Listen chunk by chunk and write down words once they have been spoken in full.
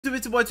YouTube,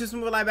 it's your boy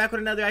TooSmooveEli back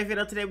with another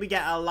video. Today we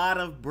got a lot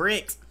of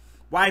bricks.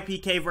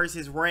 YPK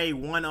versus Ray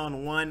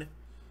one-on-one.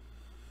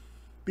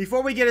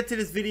 Before we get into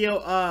this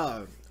video,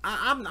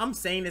 I'm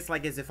saying this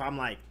like as if I'm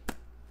like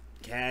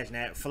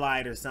Cashnasty,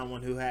 Flight, or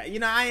someone who had, you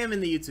know, I am in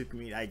the YouTube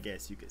community, I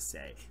guess you could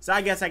say. So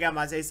I guess I got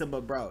my say so,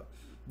 but bro,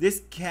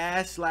 this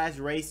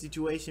Cash/Ray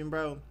situation,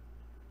 bro,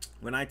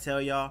 when I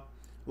tell y'all,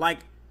 like,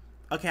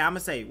 okay, I'm gonna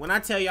say, when I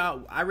tell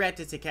y'all, I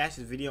reacted to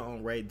Cash's video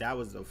on Ray. That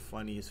was the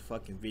funniest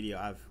fucking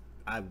video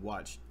I've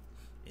watched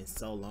in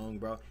so long,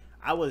 bro.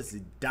 I was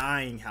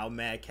dying how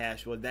mad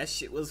Cash was. That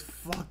shit was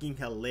fucking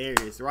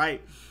hilarious,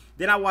 right?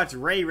 Then I watched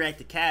Ray react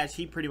to Cash.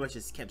 He pretty much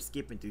just kept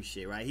skipping through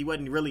shit, right? He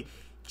wasn't really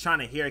trying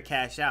to hear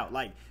Cash out.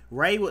 Like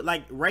Ray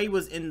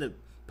was in the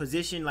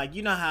position, like,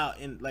 you know how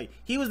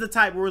he was the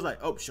type where it was like,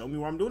 oh, show me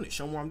where I'm doing it,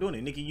 show me where I'm doing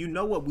it, nigga. You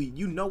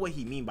know what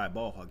he mean by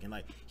ball hugging.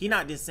 Like, he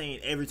not just saying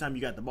every time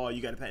you got the ball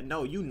you got to pat.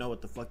 No, you know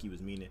what the fuck he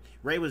was meaning.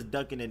 Ray was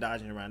ducking and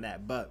dodging around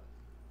that. But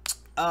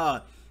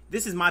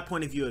this is my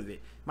point of view of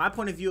it. My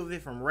point of view of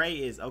it from Ray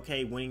is,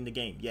 okay, winning the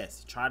game.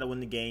 Yes, try to win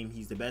the game.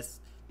 He's the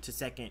best to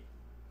second,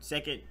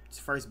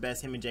 first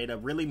best, him and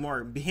J-Dub. Really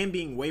more, him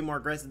being way more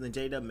aggressive than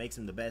J-Dub makes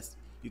him the best.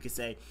 You could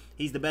say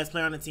he's the best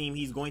player on the team.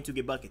 He's going to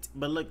get buckets.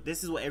 But look,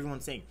 this is what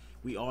everyone's saying.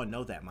 We all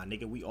know that, my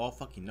nigga. We all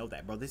fucking know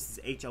that, bro. This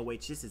is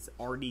HOH. This is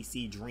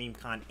RDC,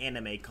 DreamCon,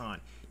 Anime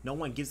Con. No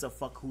one gives a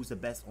fuck who's the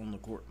best on the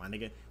court, my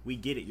nigga. We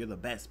get it. You're the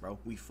best, bro.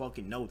 We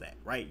fucking know that,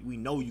 right? We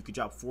know you could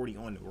drop 40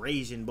 on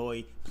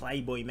Raysianboy,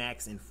 Playboy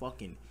Max, and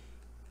fucking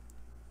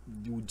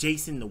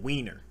Jason the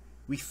Wiener.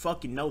 We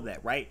fucking know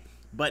that, right?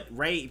 But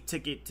Ray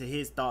took it to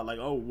his thought, like,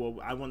 oh, well,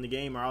 I won the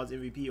game, or I was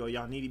MVP, or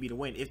y'all need to be to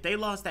win. If they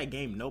lost that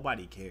game,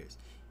 nobody cares.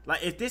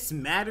 Like, if this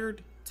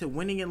mattered to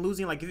winning and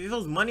losing, like, if it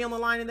was money on the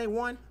line and they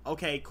won,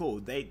 okay,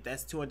 cool.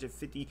 That's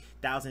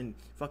 250,000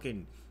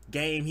 fucking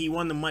game. He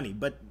won the money,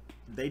 but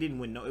they didn't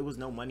win. No, it was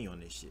no money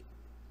on this shit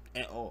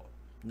at all.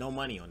 No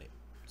money on it.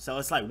 So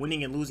it's like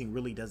winning and losing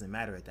really doesn't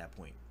matter at that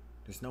point.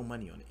 There's no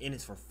money on it, and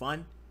it's for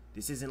fun.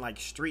 This isn't like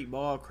street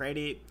ball,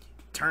 credit,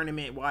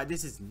 tournament. Why?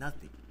 This is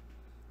nothing.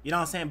 You know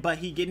what I'm saying? But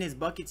he getting his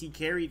buckets, he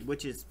carried,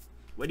 which is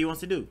what he wants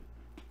to do.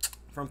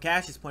 From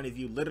Cash's point of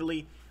view,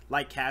 literally,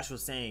 like Cash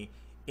was saying,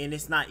 and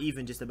it's not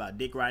even just about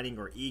dick riding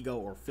or ego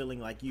or feeling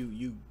like you're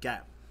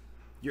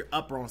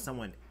upper on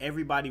someone.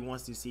 Everybody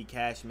wants to see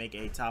Cash make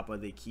a top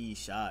of the key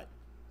shot.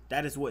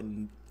 That is what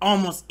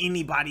almost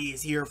anybody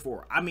is here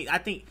for. I mean, I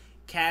think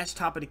Cash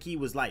top of the key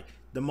was like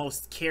the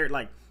most cared.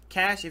 Like,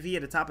 Cash, if he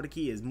had the top of the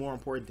key, is more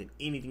important than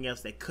anything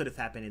else that could have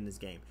happened in this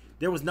game.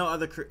 There was no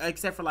other,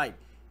 except for like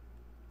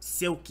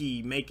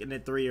Silky making a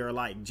three, or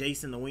like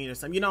Jason the Wiener or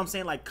something. You know what I'm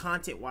saying? Like,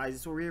 content wise,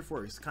 it's what we're here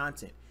for. It's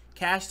content.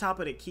 Cash top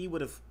of the key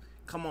would have,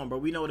 come on, bro.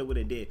 We know what it would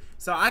have did.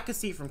 So I could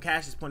see from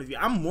Cash's point of view.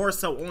 I'm more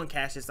so on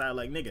Cash's side.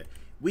 Like, nigga,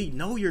 we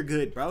know you're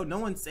good, bro. No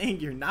one's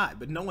saying you're not,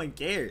 but no one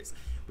cares.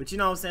 But you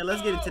know what I'm saying?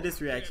 Let's get into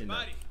this reaction,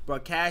 though.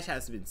 Bro, Cash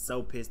has been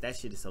so pissed. That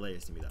shit is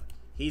hilarious to me, though.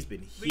 He's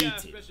been heated. We got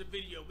a special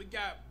video. We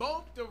got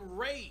both the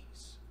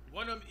Rays.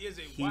 One of them is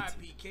a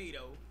YPK,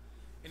 though,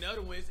 and the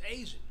other one is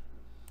Asian.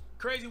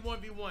 Crazy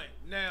 1v1.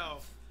 Now,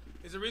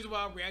 there's a reason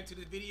why I reacted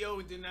to this video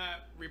and did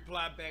not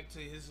reply back to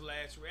his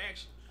last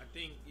reaction. I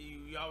think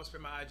y'all was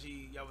spamming my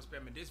IG, y'all was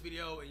spamming this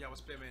video, and y'all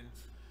was spamming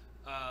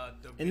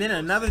and then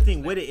another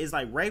thing with it is,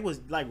 like, Ray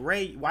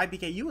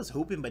YPK, you was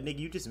hooping, but nigga,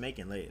 you just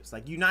making layups.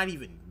 Like, you not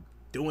even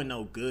doing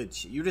no good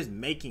shit. You're just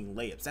making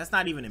layups. That's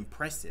not even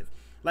impressive.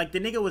 Like, the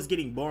nigga was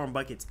getting boring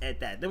buckets at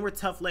that. Then we're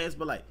tough layups,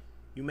 but like,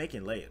 you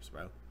making layups,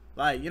 bro.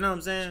 Like, you know what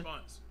I'm saying?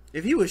 Response.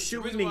 If he was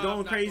shooting and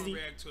going crazy,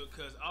 react to it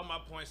because all my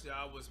points that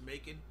I was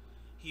making,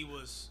 he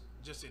was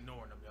just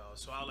ignoring them, y'all.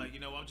 So I like, you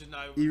know, I'm just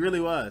not. He really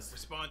was.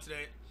 Respond to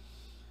that.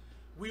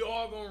 We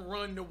all gonna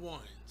run the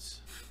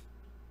ones,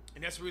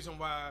 and that's the reason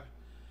why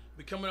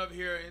we coming up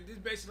here, and this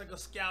is basically like a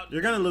scout.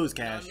 You're gonna lose,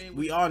 Cash. You know what I mean?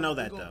 We all know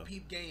that, though.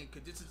 Peep game,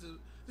 because this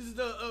is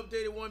the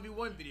updated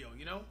 1v1 video,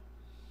 you know.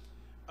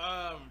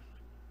 I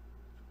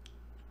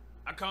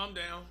calmed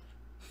down.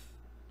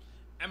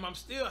 Am I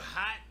still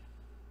hot?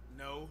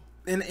 No.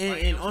 And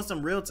on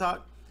some real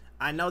talk,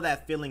 I know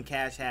that feeling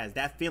Cash has.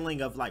 That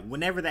feeling of, like,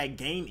 whenever that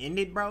game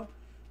ended, bro,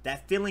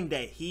 that feeling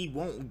that he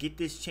won't get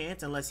this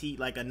chance unless he,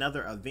 like,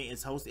 another event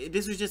is hosted.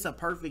 This was just a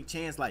perfect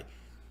chance. Like,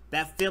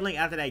 that feeling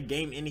after that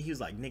game ended, he was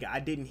like, nigga, I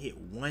didn't hit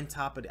one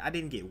top of the, I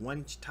didn't get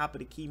one top of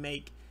the key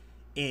make,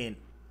 and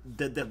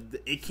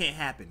it can't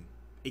happen.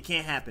 It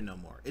can't happen no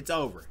more. It's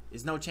over.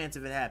 There's no chance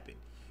of it happening.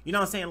 You know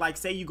what I'm saying? Like,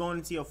 say you going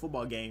into your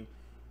football game,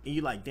 and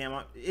you like,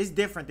 damn, it's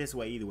different this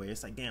way either way.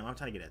 It's like, damn, I'm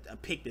trying to get a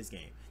pick this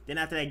game. Then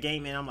after that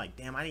game, man, I'm like,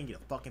 damn, I didn't get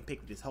a fucking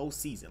pick this whole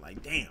season.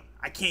 Like, damn,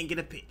 I can't get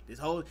a pick this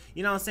whole,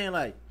 you know what I'm saying?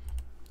 Like,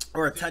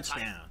 or a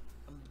touchdown.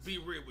 I'm be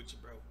real with you,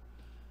 bro.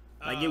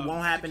 Like, it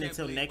won't happen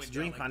until next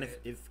DreamCon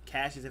if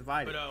Cash is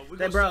invited.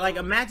 But, bro, like,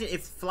 imagine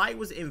if Flight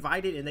was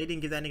invited and they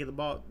didn't give that nigga the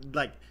ball.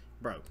 Like,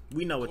 bro,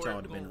 we know what y'all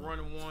would have been on.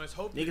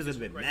 Niggas would have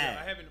been mad.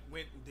 I haven't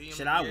went DM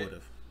shit, I would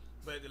have.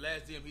 But the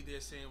last DM he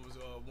did saying was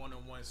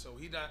one-on-one, so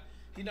he not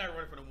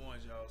running for the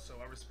ones, y'all. So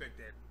I respect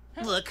that.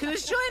 Look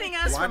who's joining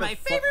us for my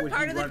favorite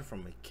part of the. Run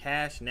from a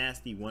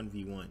Cashnasty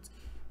 1v1s.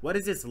 What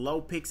is this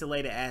low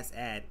pixelated ass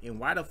ad? And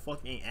why the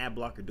fuck ain't ad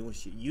blocker doing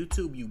shit?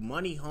 YouTube, you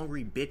money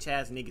hungry bitch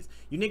ass niggas.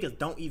 You niggas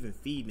don't even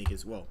feed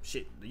niggas. Well,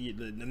 shit,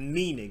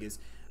 me niggas.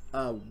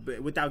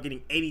 Without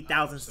getting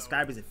 80,000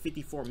 subscribers and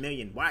 54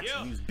 million watch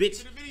views,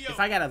 bitch.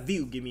 If I got a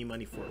view, give me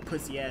money for it.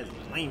 Pussy ass,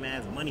 lame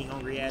ass, money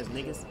hungry ass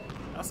niggas.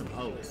 Y'all some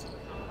hoes.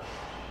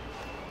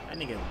 That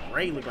nigga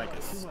Ray look like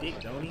a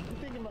stick, don't he? You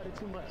thinking about it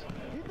too much.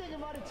 You thinking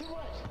about it too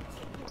much.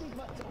 You thinking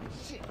about it too much.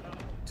 Shit.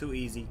 Too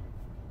easy.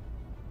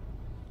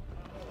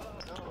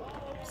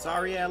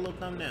 Sorry, ass little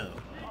thumbnail.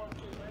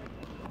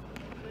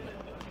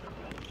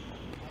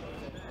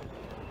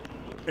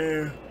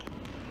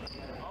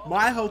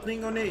 My whole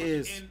thing on it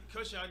is. And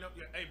cause y'all know,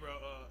 hey bro,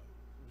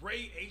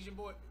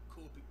 Raysianboy,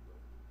 cool people, bro.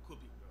 Cool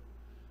people, bro.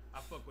 I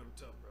fuck with him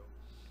tough, bro.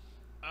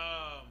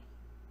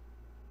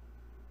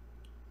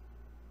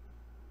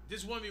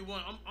 This 1v1,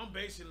 I'm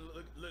basically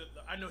look,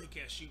 I know he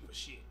can't shoot for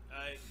shit.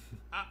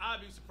 I'd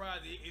be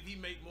surprised if he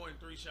make more than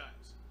 3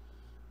 shots.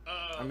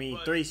 I mean,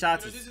 3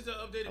 shots this is an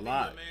updated video,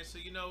 lot, man. So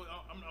you know,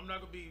 I'm not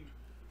gonna be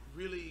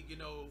really, you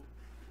know,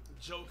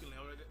 jokingly.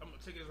 I'm gonna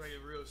take this right here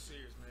real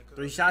serious, man.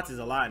 3 shots is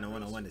a lot in a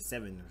 1-on-1 to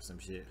 7 or some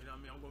shit. You know what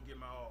I mean? I'm gonna give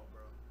my all,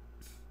 bro.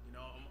 You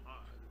know,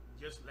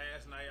 just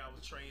last night I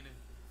was training.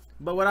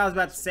 But what I was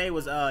about to say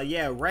was,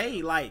 yeah,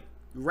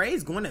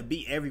 Ray's going to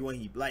beat everyone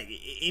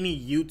any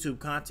YouTube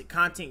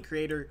content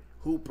creator,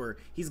 hooper.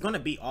 He's going to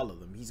beat all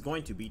of them. He's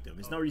going to beat them.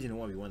 There's no reason to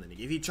 1v1 the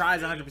nigga. If he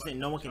tries 100%,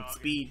 no one can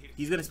speed.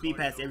 He's going to speed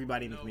past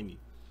everybody in the community.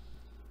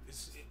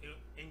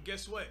 And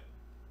guess what?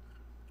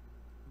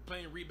 We're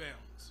playing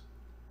rebounds.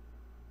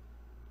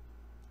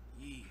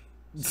 Yeah.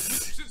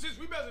 since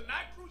rebounds are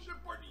not crucial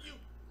important to you,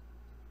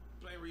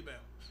 playing rebounds.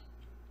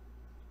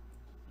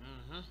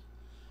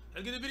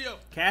 Let's get the video.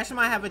 Cash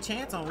might have a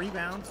chance on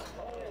rebounds.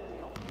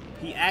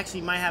 He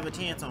actually might have a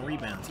chance on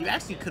rebounds. He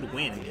actually could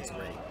win against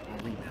Ray on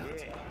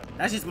rebounds.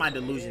 That's just my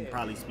delusion,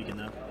 probably speaking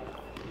of.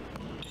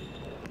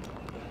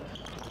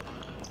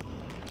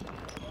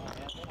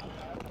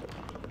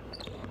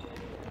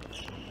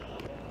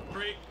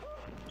 Break.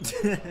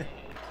 This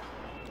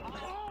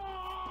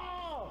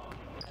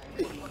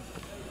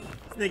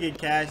nigga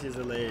Cash is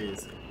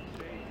hilarious.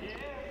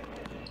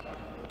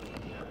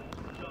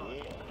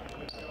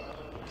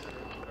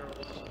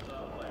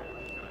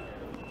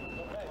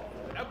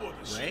 That boy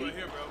can shoot right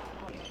here, bro.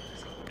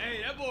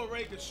 Hey, that boy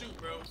Ray can shoot,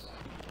 bro.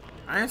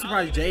 I am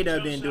surprised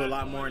J-Dub didn't do a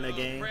lot more in the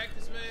game.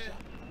 Practice, man.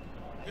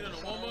 Get on the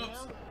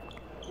warm-ups.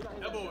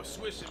 That boy was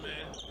swishing,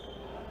 man.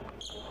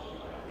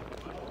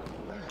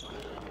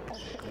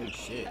 Holy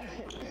shit.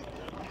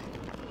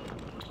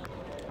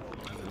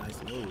 That's a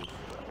nice move.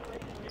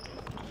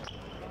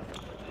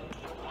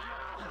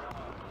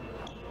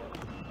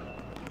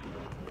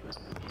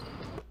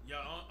 Yeah,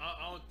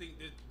 I don't think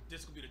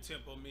this could be the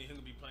tempo. Me and him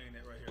gonna be playing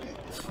that right here.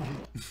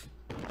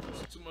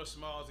 It's too much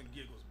smiles and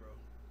giggles, bro.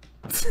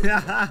 And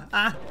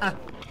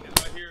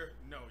right here,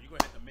 no, you're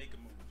gonna have to make a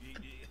move.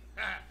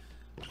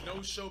 No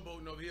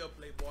showboat, no here,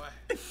 playboy.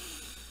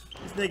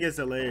 This nigga's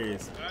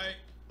hilarious. Alright?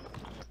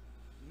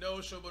 No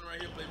showboat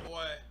right here,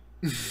 playboy.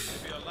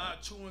 There'll be a lot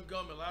of chewing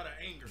gum and a lot of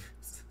anger.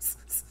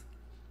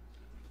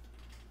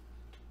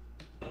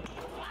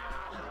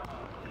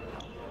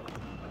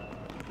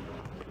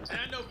 And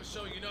I know for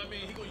sure, you know what I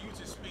mean? He gonna use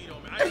his speed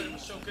on me. I know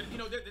for sure, cause you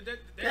know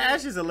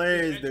Cash is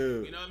hilarious,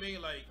 dude. You know what I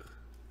mean? Like,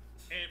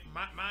 and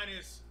mine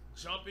is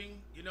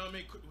jumping. You know what I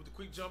mean? With the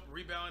quick jump,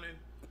 rebounding.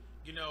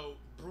 You know,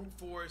 brute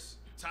force,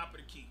 top of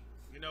the key.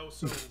 You know,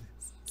 so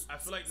I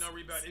feel like no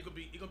rebound. It could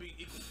be equal.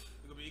 It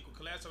could be equal.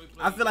 Last time we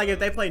played, I feel like if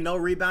they play no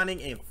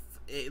rebounding and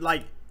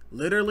like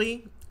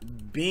literally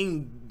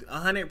being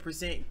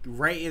 100%,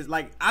 Ray is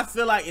like, I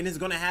feel like, and it's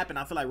gonna happen.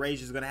 I feel like Ray's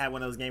just gonna have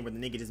one of those games where the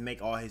nigga just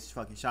make all his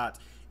fucking shots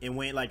and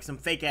win like some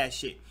fake ass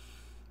shit.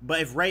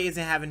 But if Ray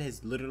isn't having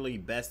his literally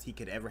best he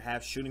could ever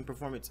have shooting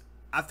performance,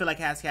 I feel like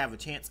Cash can have a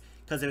chance.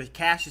 Because if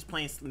Cash is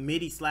playing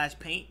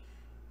midi/paint,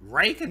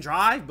 Ray can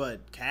drive,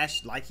 but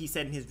Cash, like he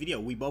said in his video,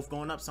 we both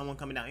going up, someone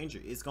coming down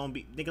injured. It's gonna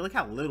be, nigga, look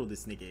how little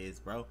this nigga is,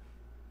 bro.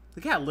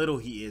 Look how little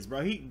he is,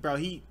 bro.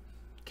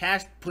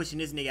 Cash pushing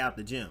this nigga out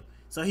the gym.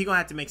 So he gonna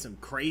have to make some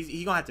crazy,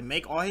 he gonna have to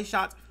make all his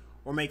shots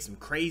or make some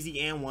crazy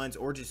and ones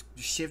or just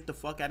shift the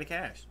fuck out of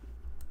Cash.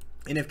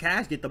 And if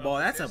Cash get the ball,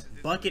 that's a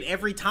bucket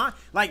every time.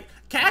 Like,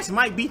 Cash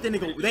might beat the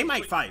nigga. They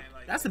might fight.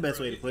 That's the best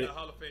way to put it.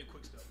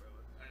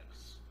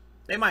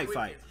 They might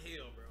fight.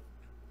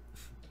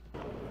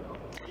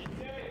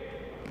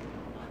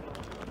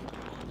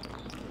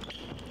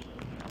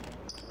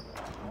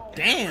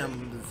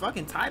 Damn, the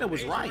fucking title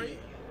was right.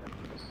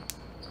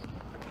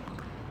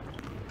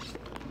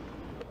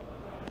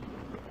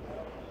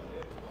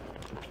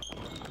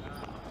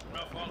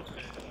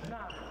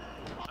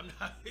 I'm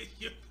not.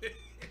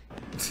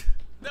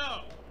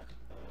 No.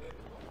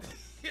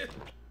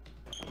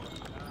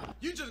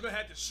 You just gonna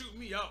have to shoot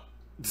me out.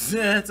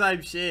 That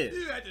type shit.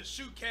 You had to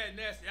shoot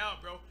Cashnasty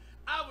out, bro.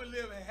 I would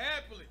live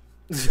happily.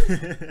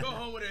 Go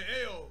home with an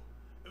L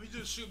if you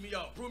just shoot me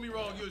out. Prove me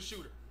wrong, you're a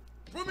shooter.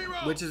 Prove me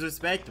wrong. Which is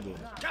respectable.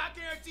 I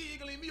guarantee you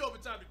can leave me over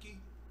top of the key.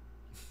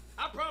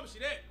 I promise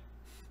you that.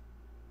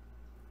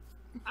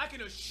 I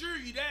can assure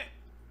you that.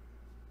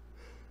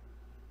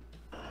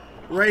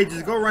 Ray,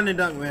 just go run and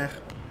dunk, man.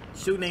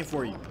 Shooting ain't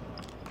for you.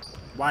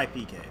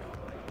 YPK.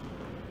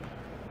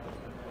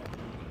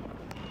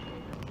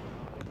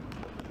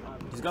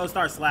 Just go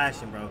start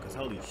slashing, bro, because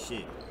holy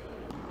shit.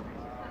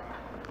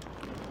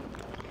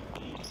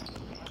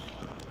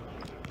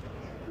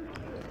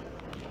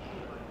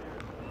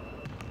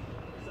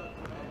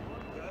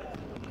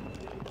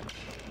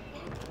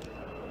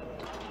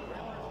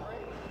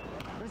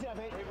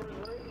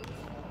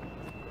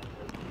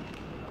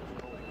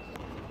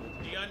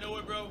 You gotta know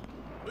it, bro.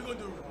 We're gonna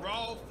do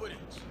raw footage.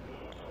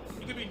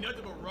 It could be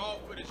nothing but raw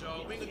footage,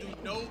 y'all. We ain't gonna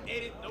do no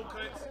edit, no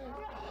cuts.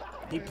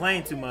 He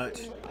playing too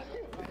much.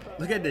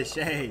 Look at this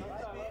shade.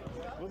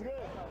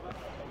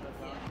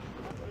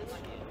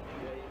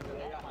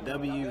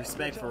 W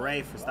respect for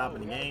Ray for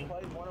stopping the game.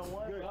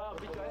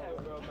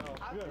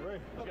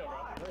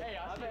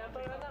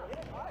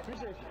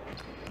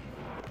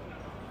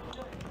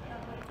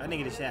 That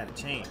nigga just had a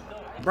chain.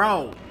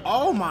 Bro,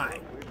 oh my.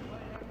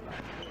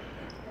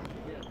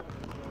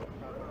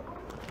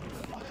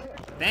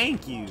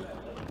 Thank you.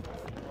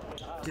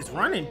 Just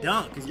run and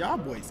dunk, because y'all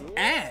boys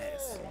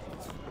ass.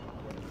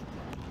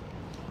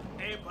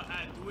 Hey, but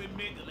I do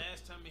admit the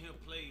last time me and him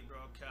played, bro,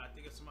 I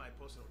think it's somebody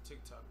posted on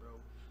TikTok, bro.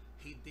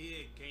 He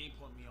did game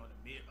point me on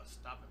a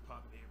stop and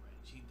pop mid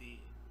range. He did.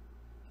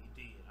 He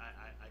did.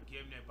 I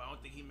give him that, but I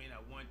don't think he made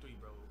that 1-3,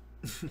 bro.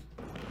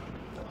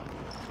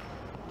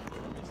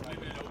 Just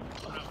leaving it open.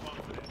 I'm not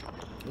falling for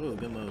that. Ooh,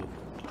 good move.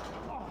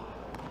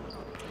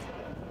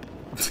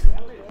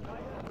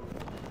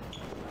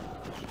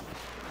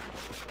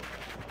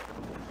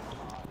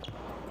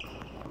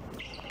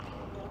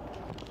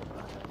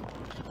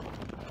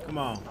 Come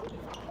on.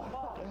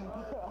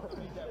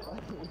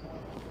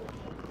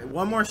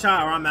 One more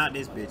shot or I'm out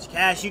this bitch.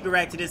 Cash, you can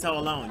rack to this hole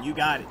alone. You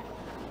got it.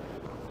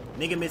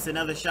 Nigga miss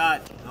another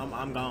shot,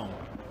 I'm gone.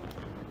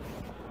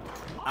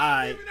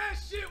 Alright.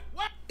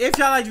 If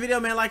y'all like the video,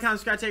 man, like, comment,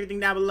 subscribe, check everything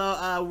down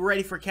below. We're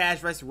ready for Cash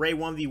versus Ray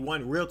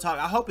 1v1. Real talk.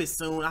 I hope it's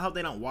soon. I hope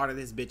they don't water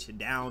this bitch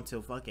down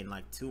till fucking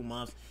like 2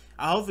 months.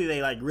 Hopefully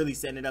they like really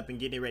setting it up and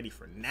getting it ready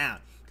for now.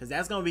 Because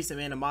that's going to be some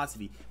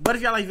animosity. But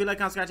if y'all like the video, like,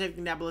 comment, subscribe, check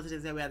everything down below.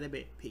 Today, we out there,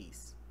 bit.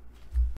 Peace.